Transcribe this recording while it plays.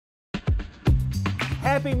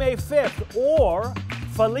Happy May 5th or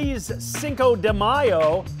Feliz Cinco de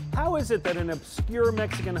Mayo. How is it that an obscure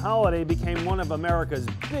Mexican holiday became one of America's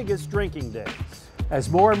biggest drinking days? As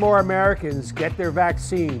more and more Americans get their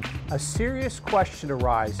vaccine, a serious question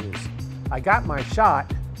arises. I got my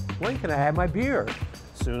shot. When can I have my beer?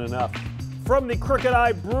 Soon enough. From the Crooked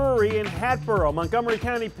Eye Brewery in Hatboro, Montgomery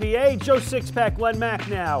County, PA, Joe Sixpack, Glen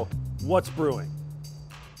Macnow. What's brewing?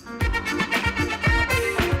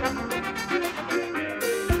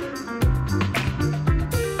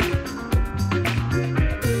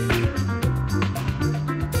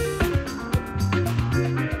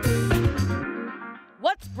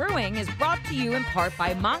 What's Brewing is brought to you in part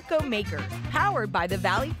by Monco Makers, powered by the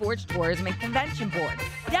Valley Forge Tourism and Convention Board.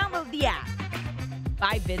 Download the app.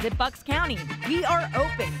 By Visit Bucks County. We are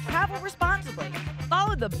open. Travel responsibly.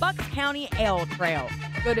 Follow the Bucks County Ale Trail.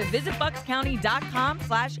 Go to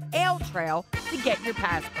visitbuckscounty.com/ale trail to get your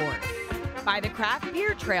passport. By the Craft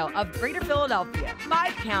Beer Trail of Greater Philadelphia.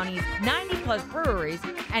 5 counties, 90+ breweries,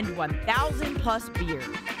 and 1,000+ beers.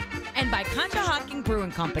 And by Conshohocken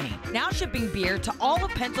Brewing Company, now shipping beer to all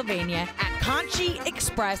of Pennsylvania at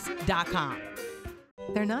conchiexpress.com.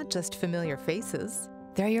 They're not just familiar faces,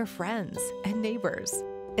 they're your friends and neighbors.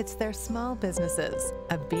 It's their small businesses,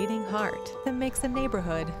 a beating heart that makes a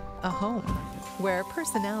neighborhood a home, where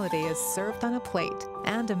personality is served on a plate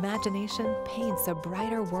and imagination paints a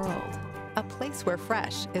brighter world. A place where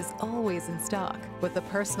fresh is always in stock with a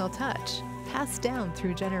personal touch passed down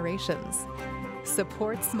through generations.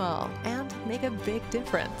 Support small and make a big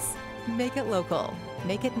difference. Make it local.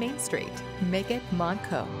 Make it Main Street. Make it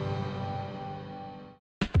Monco.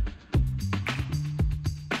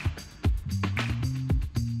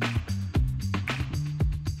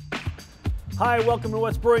 Hi, welcome to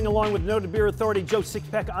What's Brewing, along with noted beer authority Joe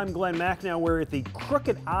Sixpack. I'm Glen Macnow. We're at the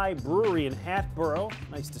Crooked Eye Brewery in Hatboro.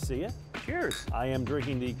 Nice to see you. Cheers. I am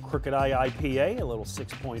drinking the Crooked Eye IPA, a little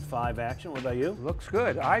 6.5 action. What about you? Looks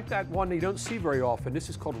good. I've got one that you don't see very often. This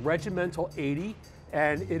is called Regimental 80,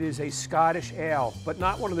 and it is a Scottish ale, but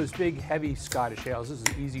not one of those big, heavy Scottish ales. This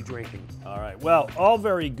is easy drinking. All right, well, all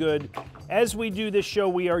very good. As we do this show,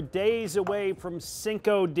 we are days away from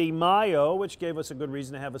Cinco de Mayo, which gave us a good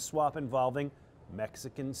reason to have a swap involving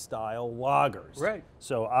Mexican-style lagers. Right.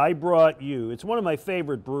 So I brought you, it's one of my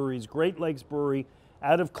favorite breweries, Great Lakes Brewery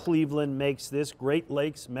out of Cleveland makes this Great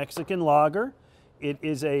Lakes Mexican lager. It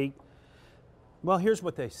is a, well, here's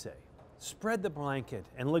what they say. Spread the blanket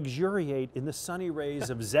and luxuriate in the sunny rays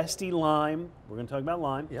of zesty lime. We're going to talk about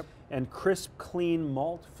lime. Yep. And crisp, clean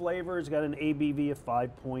malt flavor. It's got an ABV of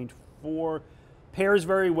 5.4. Pairs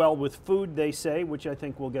very well with food, they say, which I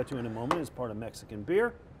think we'll get to in a moment as part of Mexican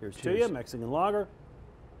beer. Here's to you, Mexican lager.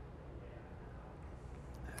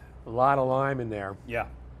 A lot of lime in there. Yeah.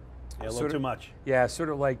 Yeah, a little too much. Yeah, sort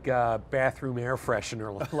of like bathroom air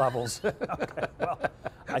freshener levels. Okay, well,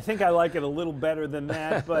 I think I like it a little better than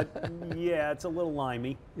that, but yeah, it's a little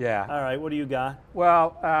limey. Yeah. All right, what do you got?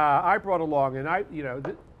 Well, I brought along, and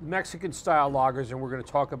the Mexican-style lagers, and we're going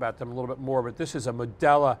to talk about them a little bit more, but this is a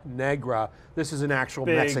Modelo Negra. This is an actual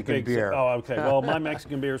Mexican beer. Oh, okay. Well, my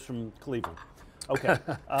Mexican beer is from Cleveland. Okay,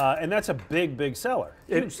 and that's a big, big seller.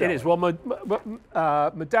 It is. Well,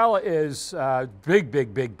 Modelo is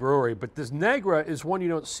big brewery, but this Negra is one you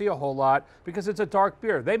don't see a whole lot because it's a dark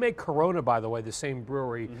beer. They make Corona, by the way, the same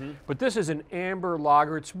brewery, but this is an amber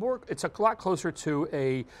lager. It's a lot closer to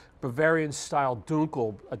a Bavarian-style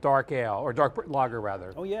Dunkel, a dark ale, or dark lager,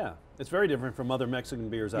 rather. Oh, yeah. It's very different from other Mexican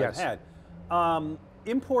beers I've had.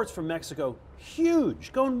 Imports from Mexico,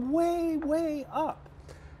 huge, going way, way up.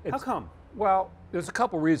 How come? Well, there's a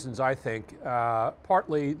couple reasons, I think.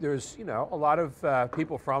 Partly, there's a lot of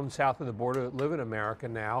people from south of the border that live in America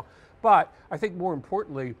now. But I think more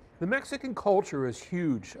importantly, the Mexican culture is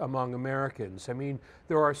huge among Americans. I mean,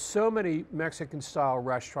 there are so many Mexican-style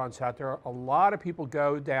restaurants out there. A lot of people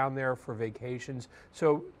go down there for vacations.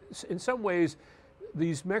 So in some ways,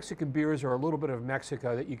 these Mexican beers are a little bit of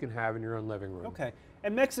Mexico that you can have in your own living room. Okay.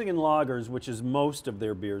 And Mexican lagers, which is most of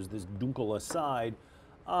their beers, this Dunkel aside,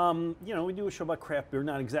 we do a show about craft beer,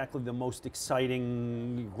 not exactly the most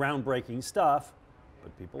exciting, groundbreaking stuff,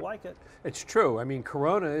 but people like it. It's true. I mean,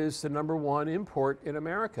 Corona is the #1 import in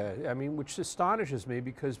America. I mean, which astonishes me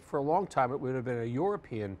because for a long time it would have been a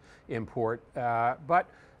European import. But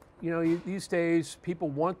these days people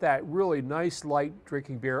want that really nice, light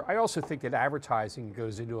drinking beer. I also think that advertising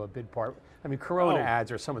goes into a big part. I mean, Corona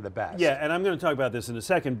ads are some of the best. Yeah, and I'm going to talk about this in a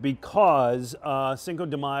second because Cinco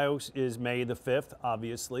de Mayo is May the 5th,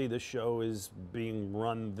 obviously. This show is being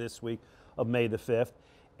run this week of May the 5th.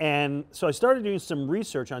 And so I started doing some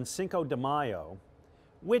research on Cinco de Mayo,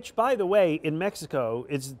 which, by the way, in Mexico,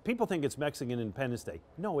 people think it's Mexican Independence Day.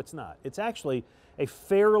 No, it's not. It's actually a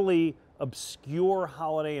fairly obscure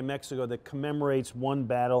holiday in Mexico that commemorates one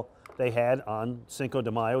battle they had on Cinco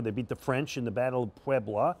de Mayo. They beat the French in the Battle of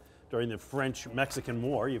Puebla during the French-Mexican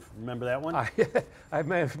War. You remember that one? I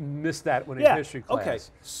may have missed that one in history class. Okay.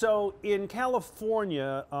 So in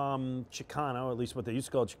California, Chicano, at least what they used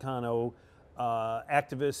to call Chicano,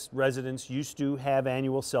 activists, residents used to have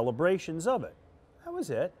annual celebrations of it. That was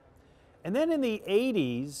it. And then in the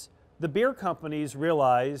 80s, the beer companies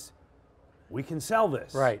realized we can sell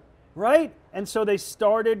this. Right. Right? And so they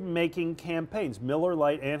started making campaigns. Miller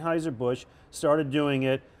Lite, Anheuser-Busch started doing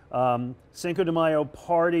it. Cinco de Mayo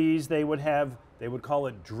parties, they would call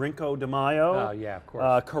it Drinko de Mayo. Oh, yeah, of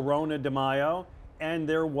course. Corona de Mayo. And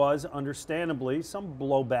there was, understandably, some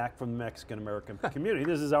blowback from the Mexican-American community.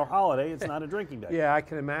 This is our holiday. It's not a drinking day. Yeah, I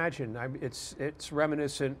can imagine. It's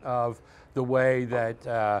reminiscent of the way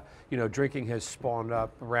that drinking has spawned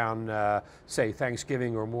up around, say,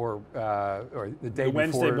 Thanksgiving or more, or the day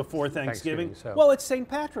Wednesday before Thanksgiving. So. Well, it's St.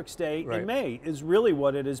 Patrick's Day Right. in May is really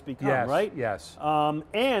what it has become, Yes, right? yes.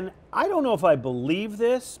 And I don't know if I believe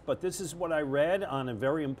this, but this is what I read on a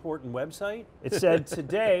very important website. It said,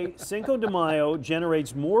 today, Cinco de Mayo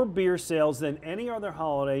generates more beer sales than any other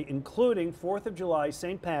holiday, including 4th of July,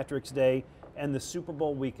 St. Patrick's Day, and the Super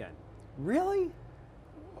Bowl weekend. Really?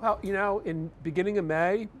 Well, in beginning of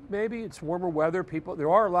May, maybe it's warmer weather. There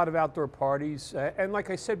are a lot of outdoor parties, and like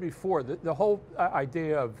I said before, the whole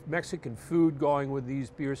idea of Mexican food going with these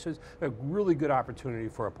beers is a really good opportunity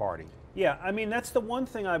for a party. Yeah, I mean, that's the one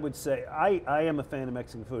thing I would say. I am a fan of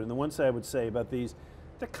Mexican food, and the one thing I would say about these,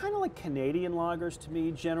 they're kind of like Canadian lagers to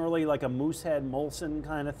me, generally like a Moosehead Molson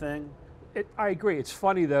kind of thing. I agree. It's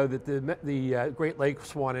funny, though, that the Great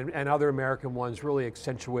Lakes one and other American ones really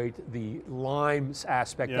accentuate the limes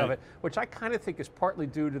aspect of it, which I kind of think is partly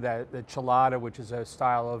due to the chelada, which is a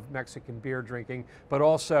style of Mexican beer drinking, but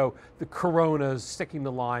also the Coronas sticking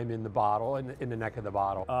the lime in the bottle, in the neck of the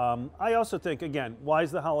bottle. I also think, again, why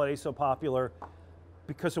is the holiday so popular?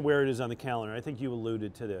 Because of where it is on the calendar. I think you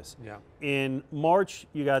alluded to this. Yeah. In March,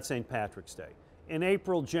 you got St. Patrick's Day. In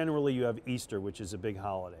April, generally, you have Easter, which is a big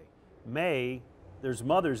holiday. May, there's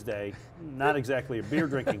Mother's Day, not exactly a beer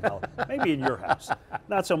drinking holiday. Maybe in your house,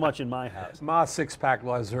 not so much in my house. Ma Sixpack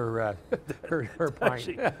was her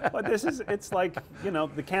pint. But it's like,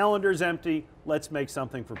 the calendar's empty. Let's make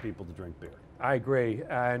something for people to drink beer. I agree.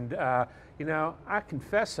 And, I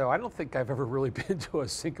confess, though, I don't think I've ever really been to a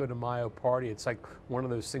Cinco de Mayo party. It's like one of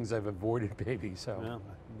those things I've avoided, maybe. So, well,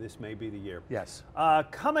 this may be the year. Yes.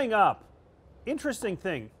 Coming up, interesting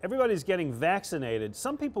thing, everybody's getting vaccinated.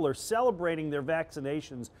 Some people are celebrating their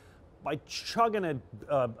vaccinations by chugging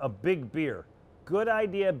a big beer. Good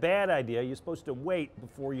idea, bad idea. You're supposed to wait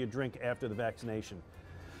before you drink after the vaccination.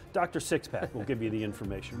 Dr. Sixpack will give you the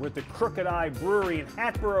information. We're at the Crooked Eye Brewery in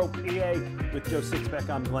Hatboro, PA with Joe Sixpack.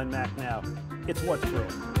 I'm Glen Macnow. It's What's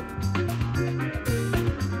Brewing.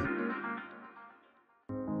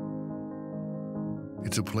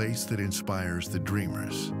 It's a place that inspires the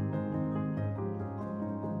dreamers,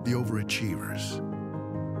 the overachievers.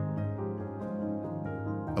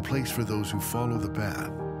 A place for those who follow the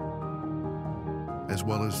path, as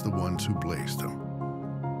well as the ones who blaze them.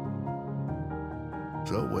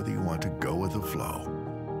 So whether you want to go with the flow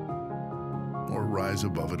or rise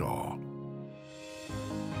above it all,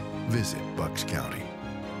 visit Bucks County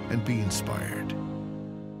and be inspired.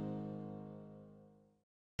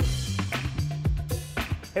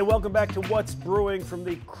 Hey, welcome back to What's Brewing from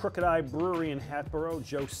the Crooked Eye Brewery in Hatboro.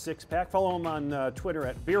 Joe Sixpack. Follow him on Twitter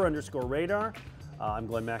at @beer_radar. I'm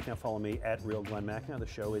Glen Macnow. Follow me at Real Glen Macnow. The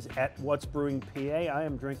show is at What's Brewing PA. I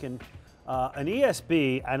am drinking an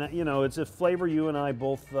ESB, and it's a flavor you and I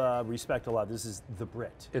both respect a lot. This is the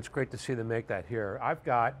Brit. It's great to see them make that here. I've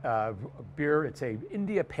got a beer. It's a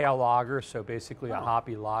India Pale Lager, so basically a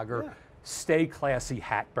hoppy lager. Yeah. Stay Classy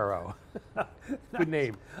Hatboro. Good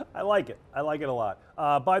name. I like it. I like it a lot.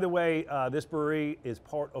 By the way, this brewery is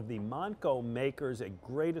part of the Montco Makers, a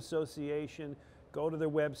great association. Go to their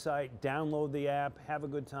website, download the app, have a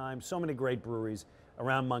good time. So many great breweries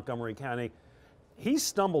around Montgomery County. He's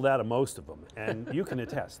stumbled out of most of them, and you can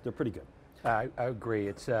attest, they're pretty good. I agree.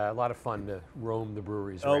 It's a lot of fun to roam the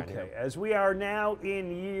breweries around here. Okay, as we are now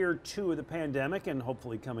in year 2 of the pandemic and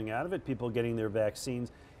hopefully coming out of it, people getting their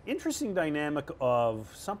vaccines. Interesting dynamic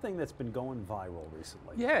of something that's been going viral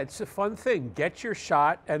recently. Yeah, it's a fun thing. Get your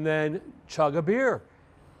shot and then chug a beer.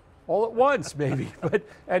 all at once, maybe.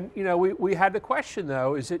 And you know, we had the question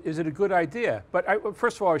though: is it a good idea? But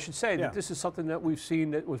first of all, I should say that this is something that we've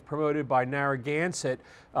seen that was promoted by Narragansett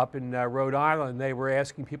up in Rhode Island. They were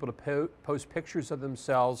asking people to post pictures of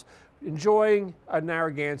themselves enjoying a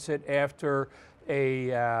Narragansett after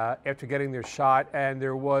getting their shot, and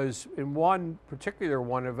there was in one particular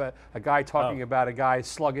one of a guy talking about a guy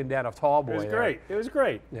slugging down a tall boy. It was great. It was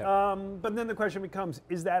great. Yeah. But then the question becomes,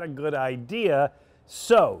 is that a good idea?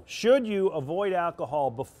 So, should you avoid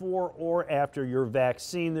alcohol before or after your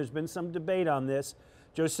vaccine? There's been some debate on this.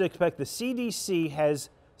 Joe Sixpack, the CDC has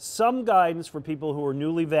some guidance for people who are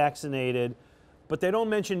newly vaccinated, but they don't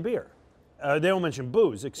mention beer. They don't mention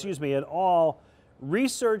booze, excuse me, at all.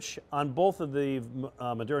 Research on both of the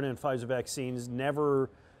Moderna and Pfizer vaccines never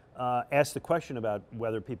asked the question about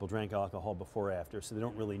whether people drank alcohol before or after, so they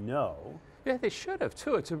don't really know. Yeah, they should have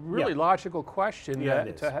too. It's a really logical question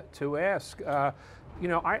to ask. You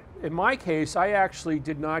know, in my case, I actually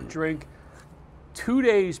did not drink 2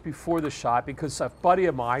 days before the shot because a buddy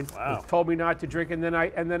of mine told me not to drink, and then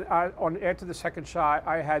after the second shot,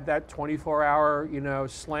 I had that 24-hour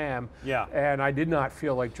slam, and I did not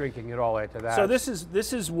feel like drinking at all after that. So this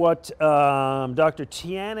is what Dr.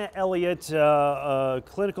 Tiana Elliott,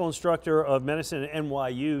 clinical instructor of medicine at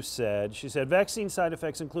NYU, said. She said vaccine side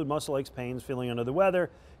effects include muscle aches, pains, feeling under the weather.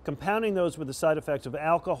 Compounding those with the side effects of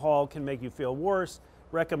alcohol can make you feel worse.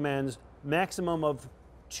 Recommends maximum of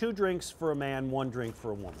 2 drinks for a man, 1 drink for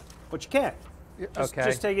a woman. But you can't.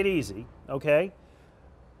 Just take it easy, okay?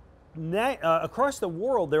 Across the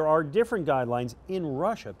world, there are different guidelines in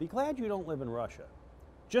Russia. Be glad you don't live in Russia,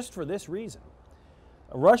 just for this reason.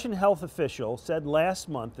 A Russian health official said last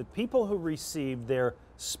month that people who received their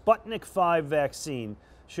Sputnik V vaccine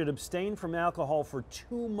should abstain from alcohol for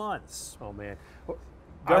 2 months. Oh, man.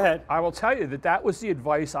 Go ahead. I will tell you that was the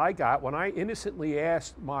advice I got when I innocently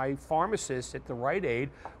asked my pharmacist at the Rite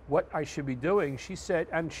Aid what I should be doing. She said,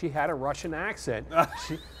 and she had a Russian accent.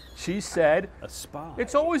 She said, a spy.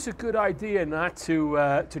 It's always a good idea not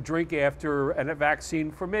to drink after a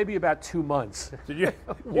vaccine for maybe about 2 months. Did you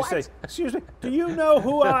say, excuse me, do you know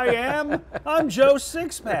who I am? I'm Joe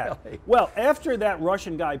Sixpack. Really? Well, after that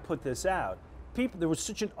Russian guy put this out, there was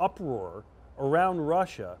such an uproar around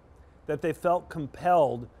Russia that they felt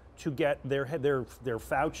compelled to get their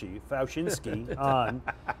Faucinsky on,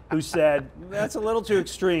 who said, that's a little too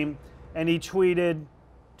extreme, and he tweeted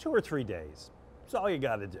 2 or 3 days. That's all you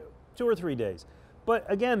got to do, 2 or 3 days. But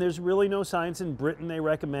again, there's really no science. In Britain, they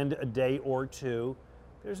recommend a day or 2.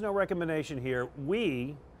 There's no recommendation here.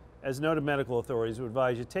 We, as noted medical authorities, would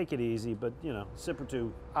advise you take it easy, but sip or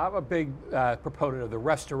 2. I'm a big proponent of the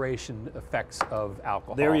restoration effects of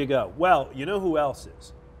alcohol. There you go. Well, you know who else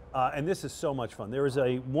is? And this is so much fun. There is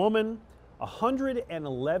a woman, a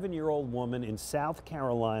 111-year-old woman in South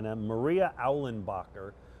Carolina, Maria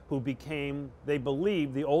Aulenbacher, who became, they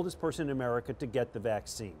believe, the oldest person in America to get the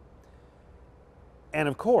vaccine. And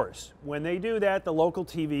of course, when they do that, the local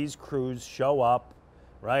TV's crews show up,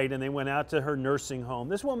 right? And they went out to her nursing home.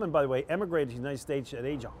 This woman, by the way, emigrated to the United States at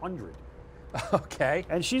age 100. Okay.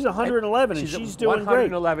 And she's 111, and she's doing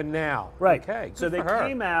great. 111 now. Right. Okay. So they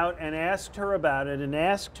came out and asked her about it and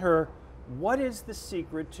asked her, what is the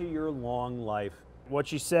secret to your long life? What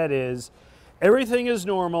she said is, everything is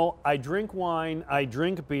normal. I drink wine. I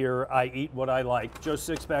drink beer. I eat what I like. Joe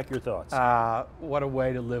Sixpack, your thoughts? What a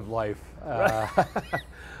way to live life.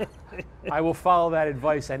 I will follow that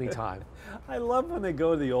advice anytime. I love when they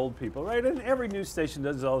go to the old people, right? And every news station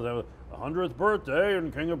does all the 100th birthday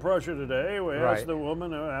in King of Prussia today. We asked the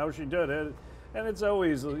woman how she did it. And it's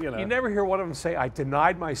always, You never hear one of them say, I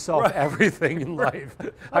denied myself everything in life.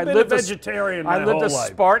 I've been a vegetarian my whole life. I lived a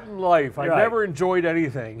Spartan life. I never enjoyed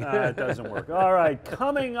anything. It doesn't work. All right,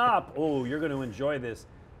 coming up, you're going to enjoy this.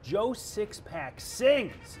 Joe Sixpack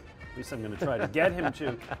sings. At least I'm going to try to get him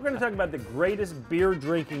to. We're going to talk about the greatest beer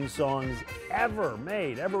drinking songs ever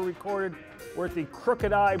made, ever recorded. We're at the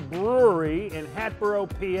Crooked Eye Brewery in Hatboro,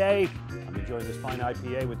 PA. I'm enjoying this fine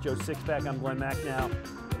IPA with Joe Sixpack. I'm Glen Macnow.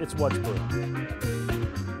 It's What's Brewing.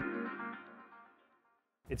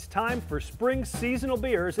 It's time for spring seasonal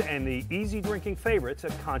beers and the easy drinking favorites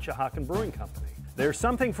at Conshohocken Brewing Company. There's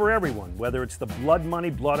something for everyone, whether it's the Blood Money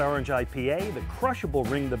Blood Orange IPA, the crushable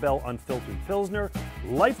Ring the Bell Unfiltered Pilsner,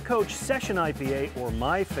 Life Coach Session IPA, or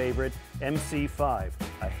my favorite, MC5,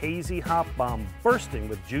 a hazy hop bomb bursting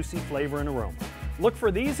with juicy flavor and aroma. Look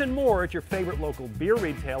for these and more at your favorite local beer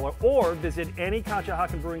retailer or visit any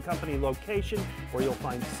Conshohocken Brewing Company location where you'll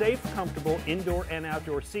find safe, comfortable indoor and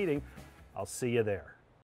outdoor seating. I'll see you there.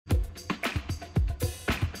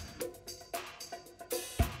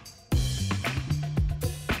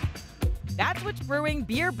 That's What's Brewing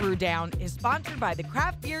Beer Brew Down is sponsored by the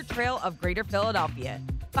Craft Beer Trail of Greater Philadelphia.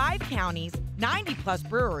 5 counties, 90+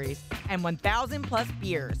 breweries, and 1,000+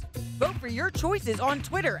 beers. Vote for your choices on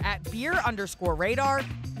Twitter at beer_radar,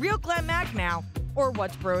 Real Glen Macnow, or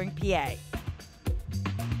What's Brewing PA.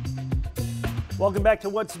 Welcome back to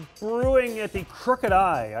What's Brewing at the Crooked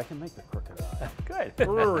Eye. I can make the Crooked Eye. Good.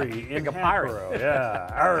 Brewery in Like a pirate. Hatboro. Yeah.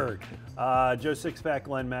 Arg. Joe Sixpack,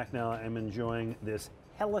 Glen Macnow. I'm enjoying this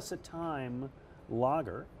Hellas a Time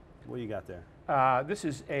lager. What do you got there? This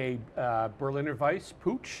is a Berliner Weiss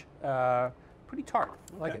Pooch. Pretty tart.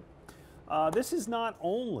 I like it. This is not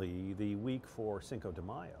only the week for Cinco de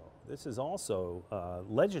Mayo. This is also,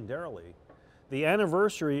 legendarily, the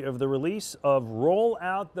anniversary of the release of Roll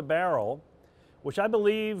Out the Barrel, which I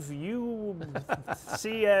believe you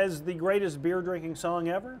see as the greatest beer drinking song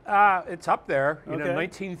ever? It's up there. You know, Okay.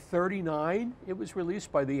 1939, it was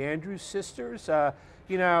released by the Andrews Sisters.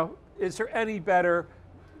 You know, is there any better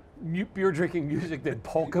beer drinking music than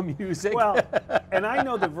polka music? Well, and I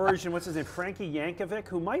know the version, what's his name, Frankie Yankovic,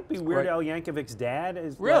 who might be Weird Al Yankovic's dad.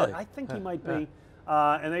 Really? I think he might be.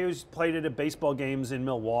 And they always played it at baseball games in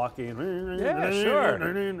Milwaukee. Yeah,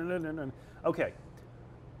 sure. Okay.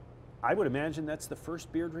 I would imagine that's the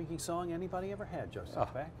first beer drinking song anybody ever had, Joe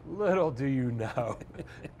Sixpack. Little do you know,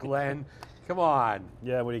 Glenn. Come on.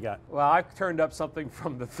 Yeah, what do you got? Well, I've turned up something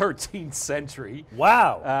from the 13th century.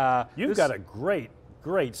 Wow. You've got a great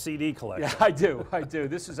CD collection. Yeah, I do. I do.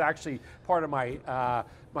 This is actually part of my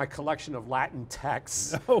my collection of Latin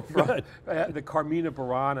texts. Oh, good. From, the Carmina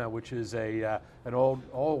Burana, which is an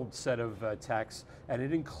old set of texts, and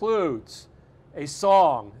it includes a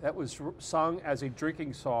song that was sung as a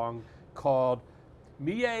drinking song called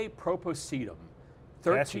Mie Propositum,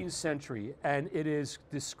 13th century, and it is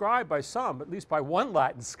described by some, at least by one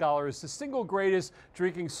Latin scholar, as the single greatest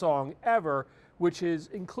drinking song ever, which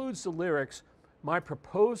includes the lyrics, "My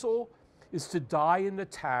proposal is to die in the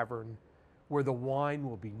tavern where the wine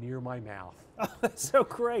will be near my mouth." Oh, that's so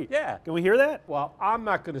great. Yeah. Can we hear that? Well, I'm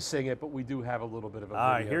not going to sing it, but we do have a little bit of a video.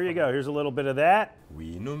 All right, here you go. Here's a little bit of that.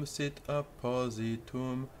 Vinum sit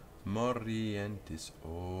appositum morientis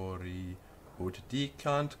ori, ut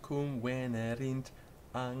dicant cum venerint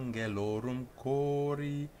angelorum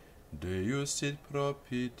cori, Deus sit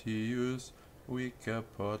propitius, vica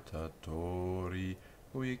potatori,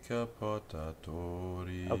 vica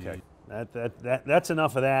potatori. Okay, that's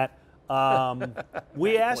enough of that.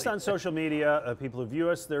 We asked on social media people who view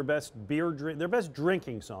us their best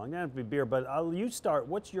drinking song. Not have to be beer, but you start.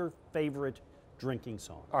 What's your favorite drinking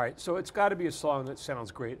song? All right, so it's got to be a song that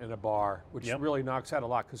sounds great in a bar, which Yep. really knocks out a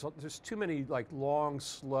lot because there's too many like long,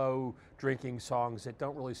 slow drinking songs that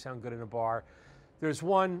don't really sound good in a bar. There's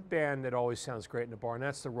one band that always sounds great in a bar, and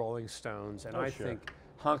that's the Rolling Stones. And I think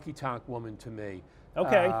Honky Tonk Woman to me.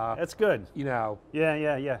 Okay, that's good. You know,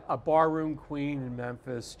 Yeah. a barroom queen in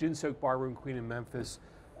Memphis, gin soaked barroom queen in Memphis.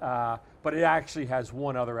 But it actually has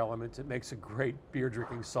one other element that makes a great beer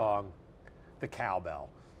drinking song, the cowbell.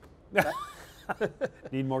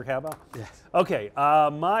 Need more cowbell? Yes. Okay,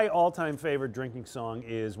 my all-time favorite drinking song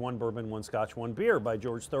is One Bourbon, One Scotch, One Beer by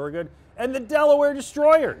George Thorogood and the Delaware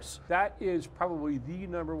Destroyers. That is probably the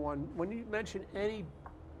number one. When you mention any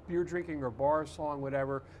beer drinking or bar song,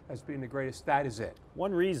 whatever, as being the greatest, that is it.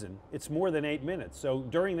 One reason, it's more than 8 minutes. So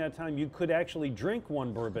during that time, you could actually drink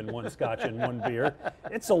one bourbon, one scotch, and one beer.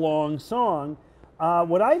 It's a long song.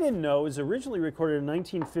 What I didn't know is originally recorded in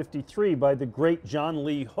 1953 by the great John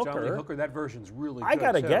Lee Hooker. John Lee Hooker, that version's really good. I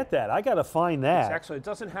got to get that. I got to find that. Actually, it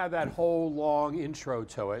doesn't have that whole long intro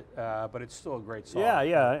to it, but it's still a great song.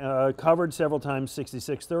 Yeah. Covered several times,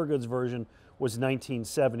 66. Thorogood's version was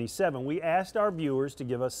 1977. We asked our viewers to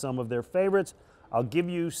give us some of their favorites. I'll give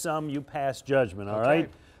you some, you pass judgment, all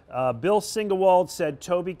right? Bill Singewald said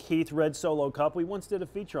Toby Keith, Red Solo Cup. We once did a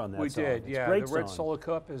feature on that song. We did, It's yeah. a great The Red song. Solo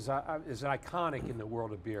Cup is iconic in the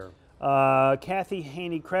world of beer. Kathy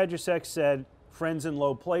Haney-Krajicek said Friends in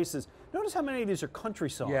Low Places. Notice how many of these are country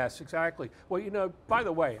songs. Yes, exactly. Well, you know, by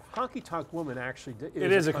the way, Honky Tonk Woman actually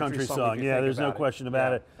is a country song. Yeah, there's no question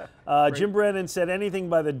about it. Great. Jim Brennan said anything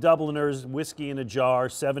by the Dubliners, Whiskey in a Jar,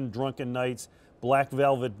 Seven Drunken Nights, Black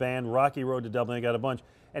Velvet Band, Rocky Road to Dublin. I got a bunch.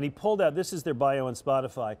 And he pulled out, this is their bio on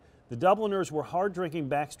Spotify. The Dubliners were hard-drinking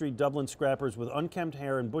backstreet Dublin scrappers with unkempt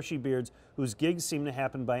hair and bushy beards whose gigs seemed to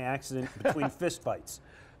happen by accident between fistfights.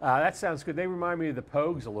 That sounds good. They remind me of the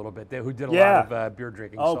Pogues a little bit, who did a lot of beer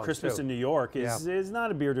drinking songs. Oh, Christmas too. in New York is not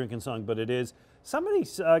a beer drinking song, but it is.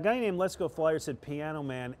 A guy named Let's Go Flyer said Piano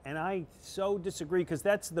Man, and I so disagree because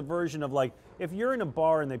that's the version of like, if you're in a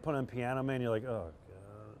bar and they put on Piano Man, you're like, oh,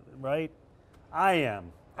 God, right? I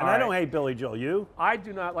am. And I don't hate Billy Joel. You? I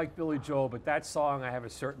do not like Billy Joel, but that song I have a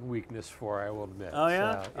certain weakness for, I will admit. Oh,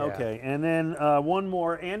 yeah? So, yeah. Okay. And then one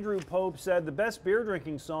more. Andrew Pope said the best beer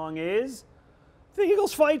drinking song is the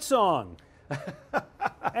Eagles fight song.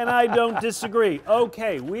 And I don't disagree.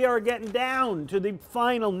 Okay, we are getting down to the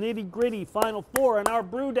final nitty-gritty Final Four in our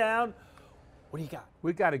brew down. What do you got?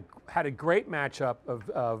 We had a great matchup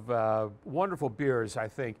of wonderful beers, I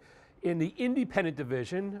think. In the independent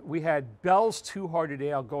division, we had Bell's Two-Hearted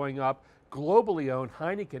Ale going up, globally owned,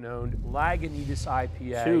 Heineken-owned, Lagunitas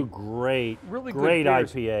IPA. Two great great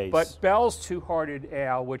beers, IPAs. But Bell's Two-Hearted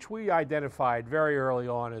Ale, which we identified very early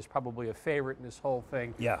on as probably a favorite in this whole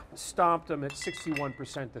thing, stomped them at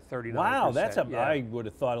 61% to 39%. Wow, that's I would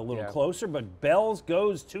have thought a little closer, but Bell's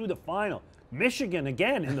goes to the final. Michigan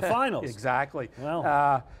again in the finals. Exactly.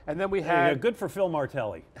 Well, and then we had good for Phil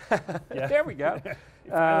Martelli. There we go.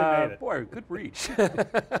 Made it. Boy, good reach.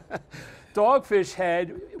 Dogfish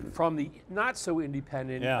Head from the not so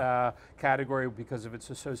independent category because of its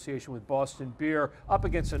association with Boston beer, up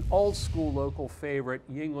against an old school local favorite,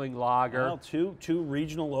 Yuengling Lager. Well, two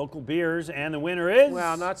regional local beers, and the winner is?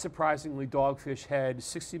 Well, not surprisingly, Dogfish Head,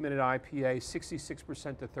 60-minute IPA,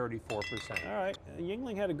 66% to 34%. All right,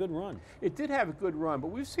 Yuengling had a good run. It did have a good run, but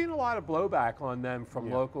we've seen a lot of blowback on them from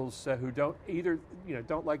locals who don't either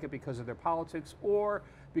don't like it because of their politics or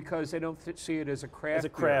because they don't see it as a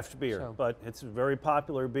craft beer. So, but it's a very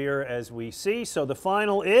popular beer as we see. So the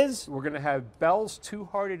final is? We're going to have Bell's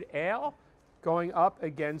Two-Hearted Ale going up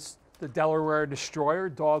against the Delaware Destroyer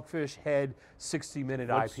Dogfish Head 60-minute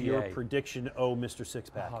IPA. What's your prediction, Mr.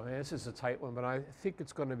 Sixpack? Oh, man, this is a tight one, but I think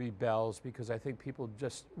it's going to be Bell's because I think people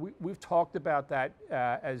just, we've talked about that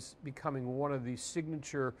as becoming one of the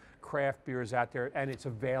signature craft beers out there, and it's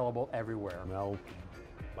available everywhere. Well,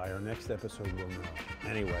 by our next episode, we'll know.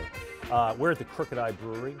 Anyway, we're at the Crooked Eye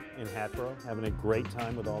Brewery in Hatboro, having a great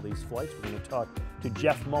time with all these flights. We're going to talk to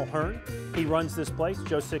Jeff Mulhern. He runs this place.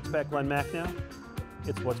 Joe Sixpack, Glen Macnow.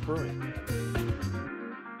 It's What's Brewing.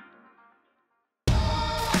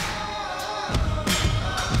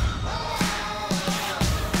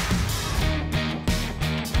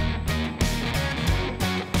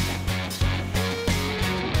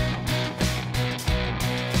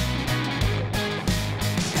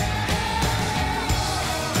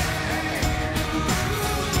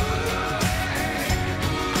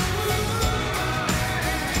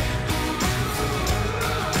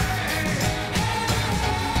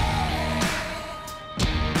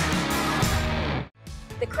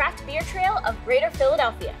 Greater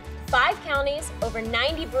Philadelphia, 5 counties, over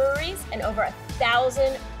 90 breweries, and over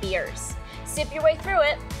 1,000 beers. Sip your way through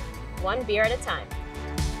it, one beer at a time.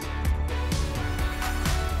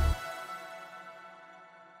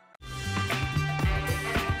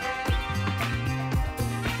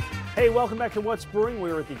 Hey, welcome back to What's Brewing.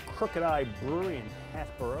 We're at the Crooked Eye Brewery in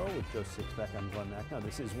Hatboro with Joe Sixpack. I'm Glen Macnow.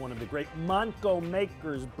 This is one of the great Montco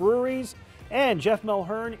Makers breweries. And Jeff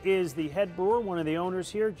Mulhern is the head brewer, one of the owners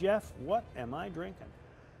here. Jeff, what am I drinking?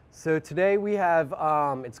 So today we have,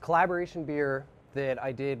 it's collaboration beer that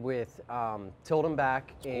I did with Tilden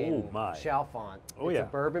Back in Chalfont. It's a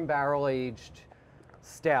bourbon barrel-aged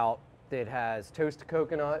stout that has toasted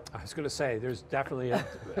coconut. I was going to say, there's definitely a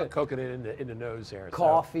coconut in the nose there.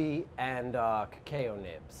 Coffee and cacao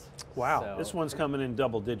nibs. Wow, so this one's coming in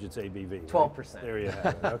double digits ABV. 12%. Right? There you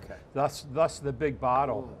have it, okay. Thus the big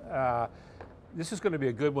bottle. This is going to be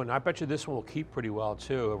a good one. I bet you this one will keep pretty well,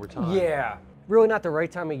 too, over time. Yeah. Really not the right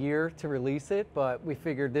time of year to release it, but we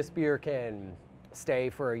figured this beer can stay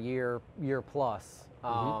for a year plus.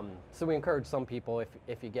 So we encourage some people,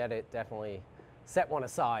 if you get it, definitely set one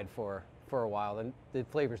aside for a while, and the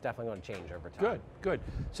flavor's definitely going to change over time. Good.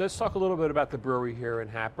 So let's talk a little bit about the brewery here in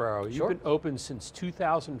Hatboro. Sure. You've been open since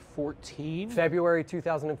 2014? February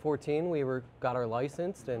 2014, we got our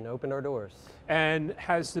licensed and opened our doors. And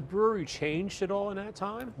has the brewery changed at all in that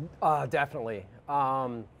time? Definitely.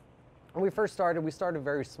 When we first started, we started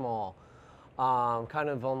very small, kind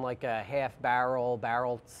of on like a half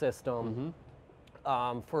barrel system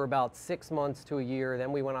for about 6 months to a year.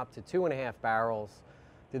 Then we went up to 2.5 barrels.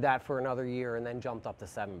 Did that for another year and then jumped up to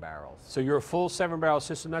 7 barrels. So you're a full 7-barrel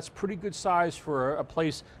system. That's pretty good size for a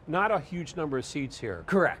place, not a huge number of seats here.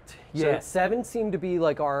 Correct. Yeah, 7 seemed to be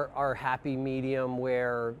like our happy medium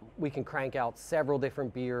where we can crank out several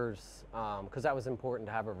different beers because that was important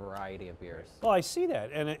to have a variety of beers. Well, I see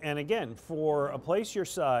that. And again, for a place your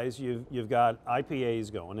size, you've got IPAs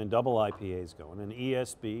going and double IPAs going and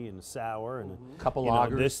ESB and sour and a couple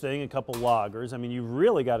lagers. This thing, a couple lagers. I mean, you've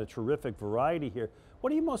really got a terrific variety here.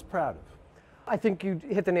 What are you most proud of? I think you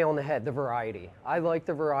hit the nail on the head, the variety. I like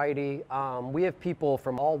the variety. We have people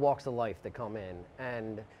from all walks of life that come in,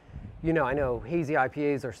 and you know, I know hazy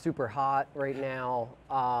IPAs are super hot right now,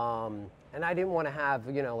 and I didn't want to have,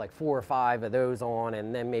 you know, like 4 or 5 of those on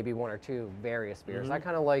and then maybe 1 or 2 various beers. I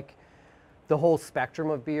kind of like the whole spectrum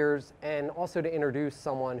of beers, and also to introduce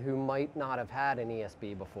someone who might not have had an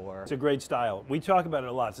ESB before. It's a great style. We talk about it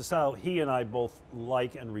a lot. It's a style he and I both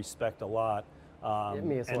like and respect a lot.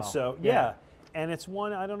 Me as well. And so, yeah. And it's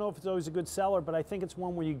one, I don't know if it's always a good seller, but I think it's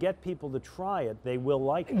one where you get people to try it, they will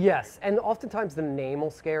like it. Yes, and oftentimes the name will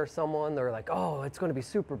scare someone. They're like, oh, it's going to be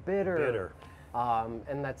super bitter. Bitter.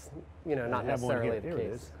 And that's, you know, not necessarily the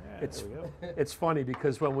case. It's funny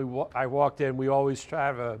because when I walked in, we always try to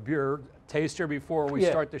have a beer taster before we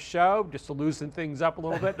start the show, just to loosen things up a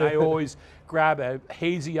little bit. And I always grab a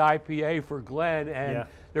hazy IPA for Glenn, and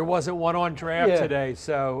there wasn't one on draft today,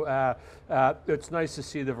 so it's nice to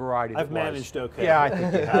see the variety. I've managed okay. Yeah, I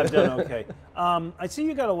think you have. I've done okay. I see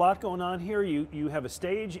you got a lot going on here. You have a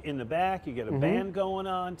stage in the back. You got a band going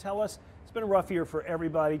on. Tell us. It's been a rough year for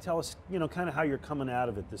everybody. Tell us, you know, kind of how you're coming out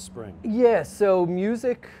of it this spring. Yeah, so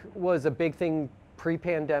music was a big thing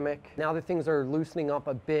pre-pandemic. Now that things are loosening up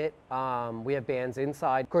a bit, we have bands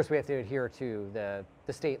inside. Of course, we have to adhere to the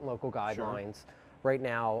state and local guidelines. Sure. Right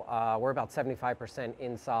now, we're about 75%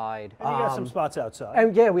 inside. And you got some spots outside.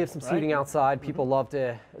 And yeah, we have some seating outside. People love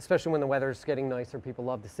to, especially when the weather's getting nicer, people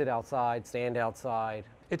love to sit outside, stand outside.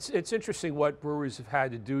 It's interesting what breweries have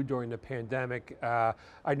had to do during the pandemic. I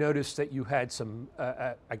noticed that you had some,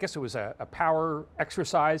 I guess it was a power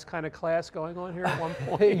exercise kind of class going on here at one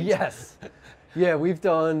point. Yes. Yeah, we've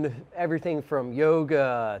done everything from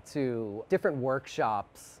yoga to different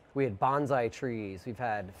workshops. We had bonsai trees. We've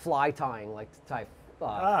had fly tying, like type.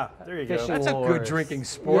 There you go. That's a good drinking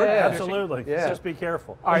sport. Yeah, absolutely. Yeah. Just be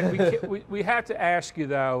careful. All right, we have to ask you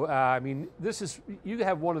though. I mean, you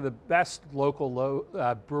have one of the best local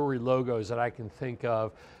brewery logos that I can think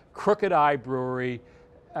of. Crooked Eye Brewery.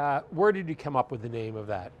 Where did you come up with the name of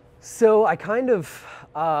that? So I kind of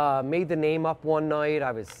made the name up one night.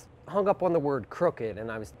 I was hung up on the word crooked,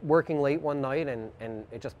 and I was working late one night, and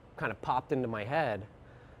it just kind of popped into my head.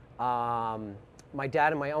 My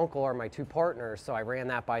dad and my uncle are my 2 partners, so I ran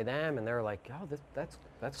that by them, and they were like, "Oh, that's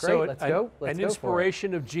great. So let's go." An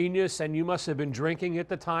inspiration of genius, and you must have been drinking at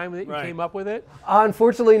the time that you came up with it.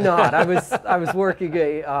 Unfortunately, not. I was working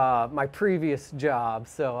my previous job,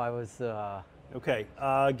 so I was. Okay,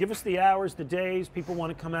 give us the hours, the days. People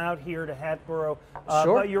want to come out here to Hatboro.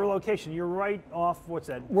 Sure. But your location, you're right off, what's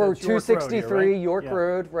that? We're 263 Road here, right? York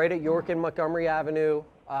Road, right at York and Montgomery Avenue,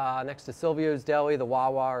 next to Silvio's Deli. The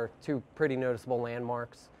Wawa are 2 pretty noticeable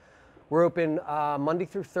landmarks. We're open Monday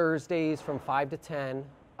through Thursdays from 5 to 10,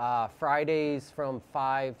 Fridays from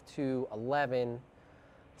 5 to 11,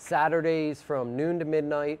 Saturdays from noon to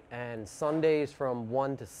midnight, and Sundays from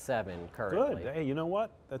 1 to 7 currently. Good. Hey, you know what?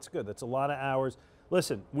 That's good. That's a lot of hours.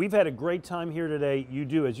 Listen, we've had a great time here today. You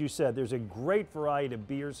do, as you said, there's a great variety of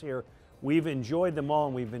beers here. We've enjoyed them all,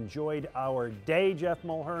 and we've enjoyed our day. Jeff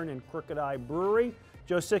Mulhern and Crooked Eye Brewery.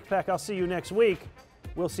 Joe Sixpack, I'll see you next week.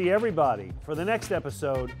 We'll see everybody for the next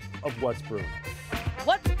episode of What's Brewing.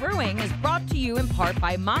 What's Brewing is brought to you in part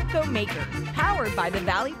by Monco Makers, powered by the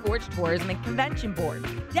Valley Forge Tourism and Convention Board.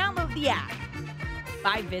 Download the app.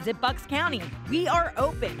 By Visit Bucks County. We are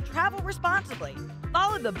open. Travel responsibly.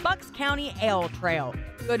 Follow the Bucks County Ale Trail.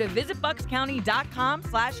 Go to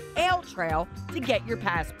visitbuckscounty.com/ale trail to get your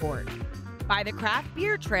passport. By the Craft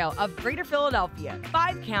Beer Trail of Greater Philadelphia.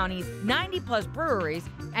 5 counties, 90+ breweries,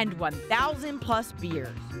 and 1,000+ beers.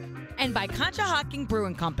 And by Conshohocken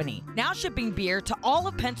Brewing Company, now shipping beer to all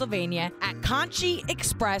of Pennsylvania at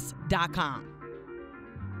ConchiExpress.com.